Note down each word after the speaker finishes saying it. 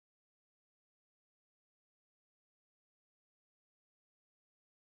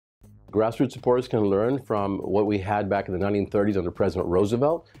Grassroots supporters can learn from what we had back in the 1930s under President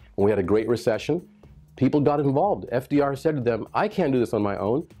Roosevelt when we had a Great Recession. People got involved. FDR said to them, I can't do this on my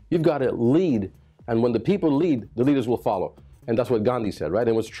own. You've got to lead. And when the people lead, the leaders will follow. And that's what Gandhi said, right? And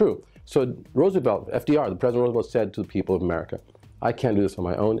it was true. So Roosevelt, FDR, the President Roosevelt said to the people of America, I can't do this on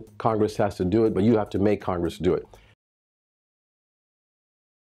my own. Congress has to do it, but you have to make Congress do it.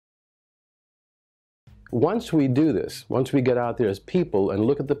 Once we do this, once we get out there as people and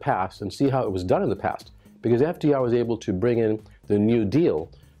look at the past and see how it was done in the past, because FDR was able to bring in the New Deal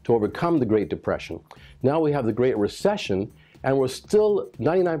to overcome the Great Depression. Now we have the Great Recession, and we're still,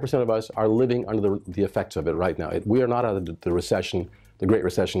 99% of us are living under the effects of it right now. We are not out of the recession, the Great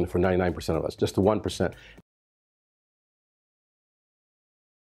Recession, for 99% of us, just the 1%.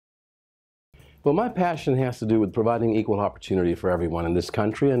 Well, my passion has to do with providing equal opportunity for everyone in this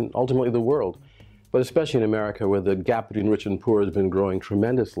country and ultimately the world, but especially in America, where the gap between rich and poor has been growing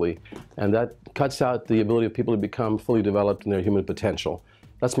tremendously, and that cuts out the ability of people to become fully developed in their human potential.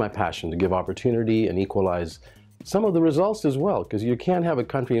 That's my passion, to give opportunity and equalize some of the results as well, because you can't have a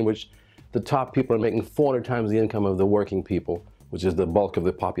country in which the top people are making 400 times the income of the working people, which is the bulk of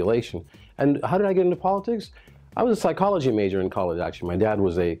the population. And how did I get into politics? I was a psychology major in college, actually. My dad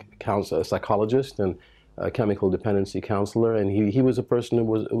was a psychologist and a chemical dependency counselor, and he was a person who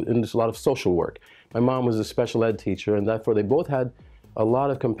was into a lot of social work. My mom was a special ed teacher, and therefore they both had a lot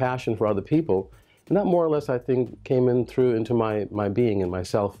of compassion for other people. And that more or less, I think, came into my being and my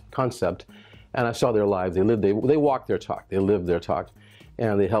self-concept. And I saw their lives. They walked their talk. They lived their talk.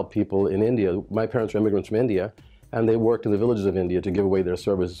 And they helped people in India. My parents were immigrants from India, and they worked in the villages of India to give away their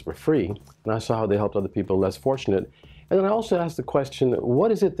services for free. And I saw how they helped other people less fortunate. And then I also asked the question,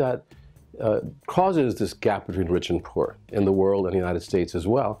 what is it that causes this gap between rich and poor in the world and the United States as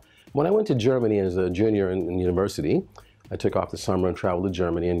well? When I went to Germany as a junior in university, I took off the summer and traveled to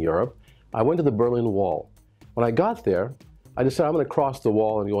Germany and Europe. I went to the Berlin Wall. When I got there, I decided I'm going to cross the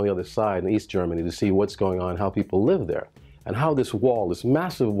wall and go on the other side in East Germany to see what's going on, how people live there, and how this wall, this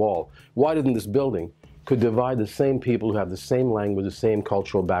massive wall, wider than this building, could divide the same people who have the same language, the same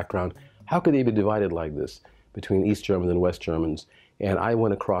cultural background. How could they be divided like this between East Germans and West Germans? And I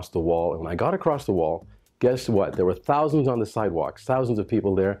went across the wall, and when I got across the wall, guess what? There were thousands on the sidewalks, thousands of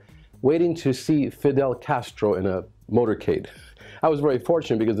people there, waiting to see Fidel Castro in a motorcade. I was very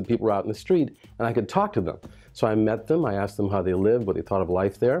fortunate because the people were out in the street and I could talk to them. So I met them, I asked them how they lived, what they thought of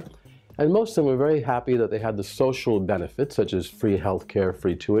life there. And most of them were very happy that they had the social benefits, such as free health care,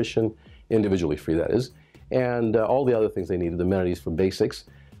 free tuition, individually free that is, and all the other things they needed, amenities for basics,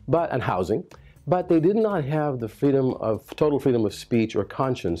 and housing. But they did not have the total freedom of speech or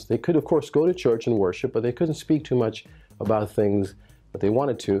conscience. They could, of course, go to church and worship, but they couldn't speak too much about things that they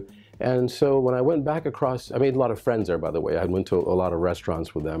wanted to. And so when I went back across, I made a lot of friends there, by the way. I went to a lot of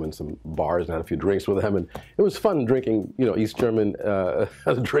restaurants with them and some bars and had a few drinks with them. And it was fun drinking, East German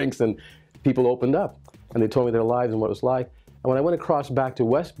drinks, and people opened up and they told me their lives and what it was like. And when I went across back to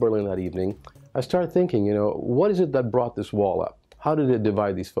West Berlin that evening, I started thinking, what is it that brought this wall up? How did it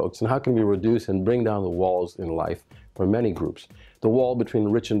divide these folks? And how can we reduce and bring down the walls in life for many groups? The wall between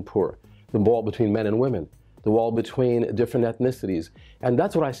rich and poor, the wall between men and women, the wall between different ethnicities. And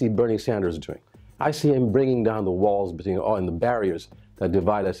that's what I see Bernie Sanders doing. I see him bringing down the walls between and the barriers that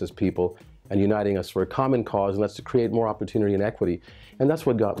divide us as people and uniting us for a common cause, and that's to create more opportunity and equity. And that's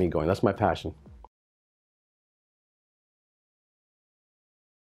what got me going. That's my passion.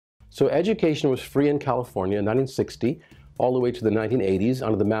 So education was free in California in 1960, all the way to the 1980s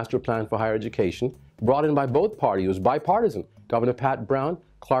under the Master Plan for Higher Education, brought in by both parties. It was bipartisan. Governor Pat Brown,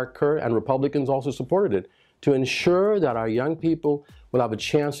 Clark Kerr, and Republicans also supported it, to ensure that our young people will have a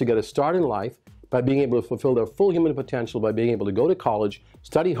chance to get a start in life by being able to fulfill their full human potential, by being able to go to college,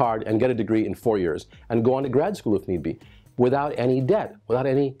 study hard, and get a degree in 4 years, and go on to grad school if need be, without any debt, without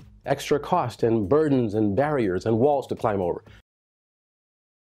any extra cost and burdens and barriers and walls to climb over.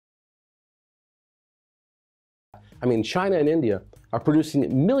 I mean, China and India are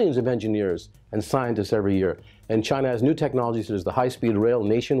producing millions of engineers and scientists every year. And China has new technologies such as the high-speed rail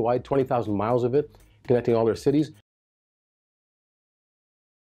nationwide, 20,000 miles of it, connecting all their cities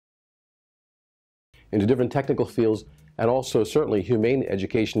into different technical fields, and also certainly humane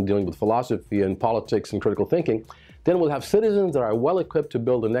education dealing with philosophy and politics and critical thinking. Then we'll have citizens that are well equipped to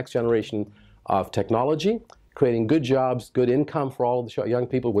build the next generation of technology, creating good jobs, good income for all the young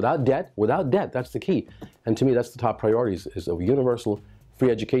people without debt. Without debt, that's the key. And to me, that's the top priority, is a universal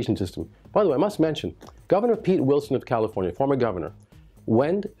free education system. By the way, I must mention, Governor Pete Wilson of California, former governor,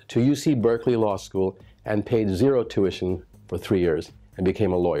 went to UC Berkeley Law School and paid zero tuition for 3 years and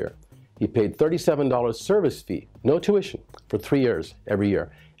became a lawyer. He paid $37 service fee, no tuition, for 3 years every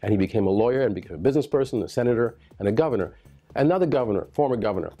year. and he became a lawyer and became a business person, a senator, and a governor. Another governor, former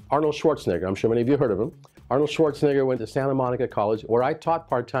governor, Arnold Schwarzenegger, I'm sure many of you heard of him. Arnold Schwarzenegger went to Santa Monica College, where I taught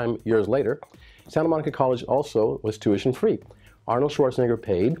part-time years later. Santa Monica College also was tuition free. Arnold Schwarzenegger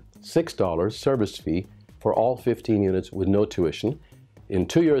paid $6 service fee for all 15 units with no tuition. In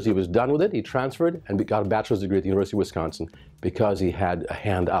 2 years, he was done with it. He transferred and got a bachelor's degree at the University of Wisconsin because he had a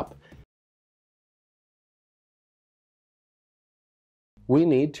hand up. We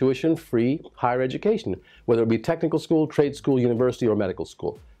need tuition-free higher education, whether it be technical school, trade school, university, or medical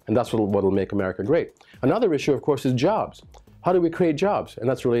school. And that's what will make America great. Another issue, of course, is jobs. How do we create jobs? And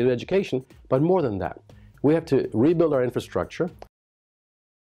that's related to education, but more than that. We have to rebuild our infrastructure.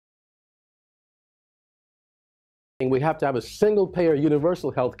 We have to have a single-payer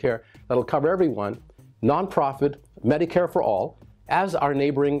universal health care that'll cover everyone, nonprofit, Medicare for all, as our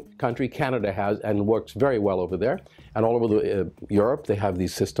neighboring country Canada has and works very well over there. And all over Europe, they have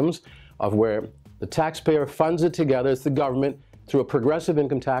these systems of where the taxpayer funds it together. It's the government through a progressive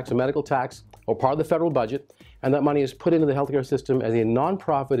income tax, a medical tax, or part of the federal budget, and that money is put into the healthcare system as a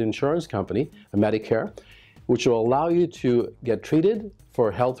nonprofit insurance company, a Medicare, which will allow you to get treated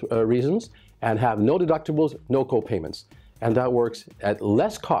for health reasons and have no deductibles, no co-payments. And that works at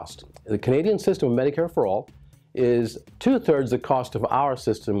less cost. The Canadian system of Medicare for all is 2/3 the cost of our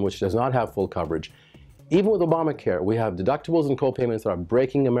system, which does not have full coverage. Even with Obamacare, we have deductibles and co-payments that are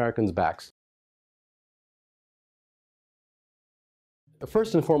breaking Americans' backs.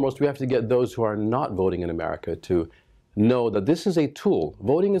 First and foremost, we have to get those who are not voting in America to know that this is a tool.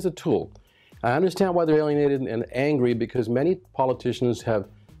 Voting is a tool. I understand why they're alienated and angry, because many politicians have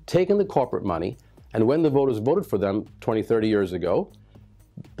taken the corporate money, and when the voters voted for them 20, 30 years ago,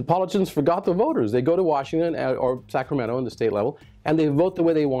 the politicians forgot the voters. They go to Washington or Sacramento in the state level, and they vote the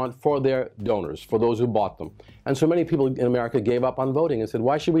way they want for their donors, for those who bought them. And so many people in America gave up on voting and said,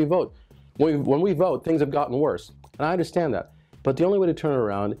 why should we vote? When we vote, things have gotten worse. And I understand that. But the only way to turn it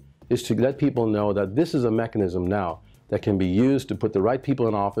around is to let people know that this is a mechanism now that can be used to put the right people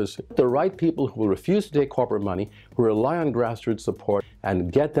in office, the right people who will refuse to take corporate money, who rely on grassroots support,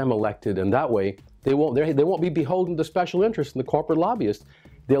 and get them elected. And that way, they won't be beholden to special interests and the corporate lobbyists.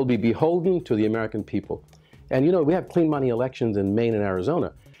 They'll be beholden to the American people. And you know, we have clean money elections in Maine and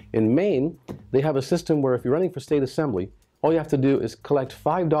Arizona. In Maine, they have a system where if you're running for state assembly, all you have to do is collect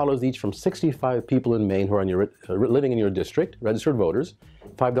 $5 each from 65 people in Maine who are living in your district, registered voters,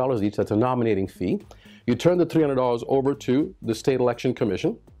 $5 each. That's a nominating fee. You turn the $300 over to the State Election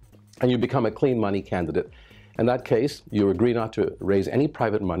Commission, and you become a clean money candidate. In that case, you agree not to raise any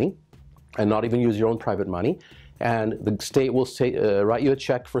private money and not even use your own private money. And the state will write you a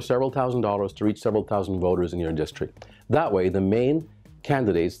check for several $1,000s to reach several thousand voters in your district. That way, the Maine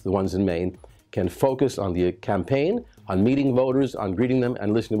candidates, the ones in Maine, can focus on the campaign, on meeting voters, on greeting them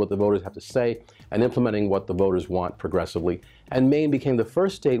and listening to what the voters have to say, and implementing what the voters want progressively. And Maine became the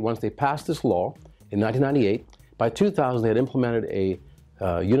first state, once they passed this law in 1998. By 2000, they had implemented a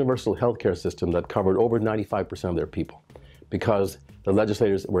universal health care system that covered over 95% of their people, because the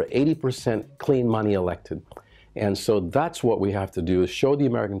legislators were 80% clean money elected. And so that's what we have to do, is show the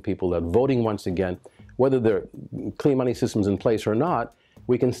American people that voting, once again, whether there are clean money systems in place or not,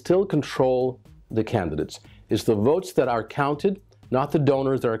 we can still control the candidates. It's the votes that are counted, not the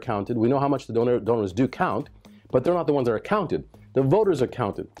donors that are counted. We know how much the donors do count, but they're not the ones that are counted. The voters are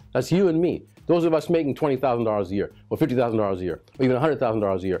counted. That's you and me. Those of us making $20,000 a year, or $50,000 a year, or even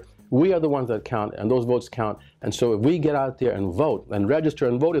 $100,000 a year. We are the ones that count, and those votes count. And so if we get out there and vote, and register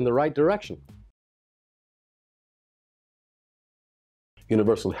and vote in the right direction,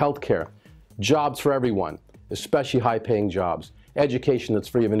 universal health care, jobs for everyone, especially high-paying jobs, education that's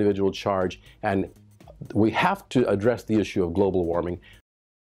free of individual charge, and we have to address the issue of global warming.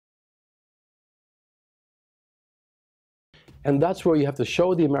 And that's where you have to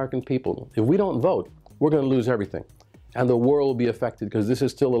show the American people, if we don't vote, we're going to lose everything. And the world will be affected, because this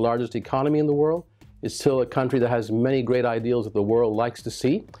is still the largest economy in the world. It's still a country that has many great ideals that the world likes to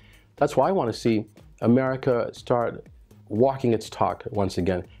see. That's why I want to see America start walking its talk once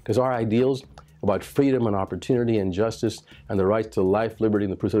again, because our ideals about freedom and opportunity and justice and the right to life, liberty,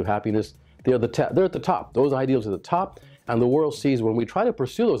 and the pursuit of happiness, they're at the top. Those ideals are at the top, and the world sees when we try to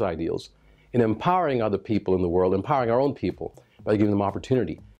pursue those ideals in empowering other people in the world, empowering our own people by giving them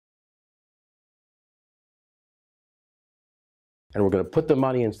opportunity. And we're going to put the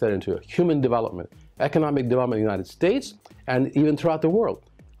money instead into human development, economic development in the United States, and even throughout the world.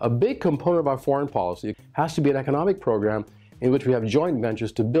 A big component of our foreign policy has to be an economic program in which we have joint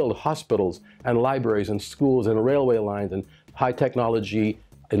ventures to build hospitals and libraries and schools and railway lines and high technology,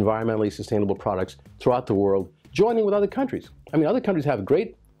 environmentally sustainable products throughout the world, joining with other countries. I mean, other countries have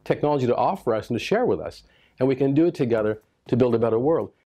great technology to offer us and to share with us. And we can do it together to build a better world.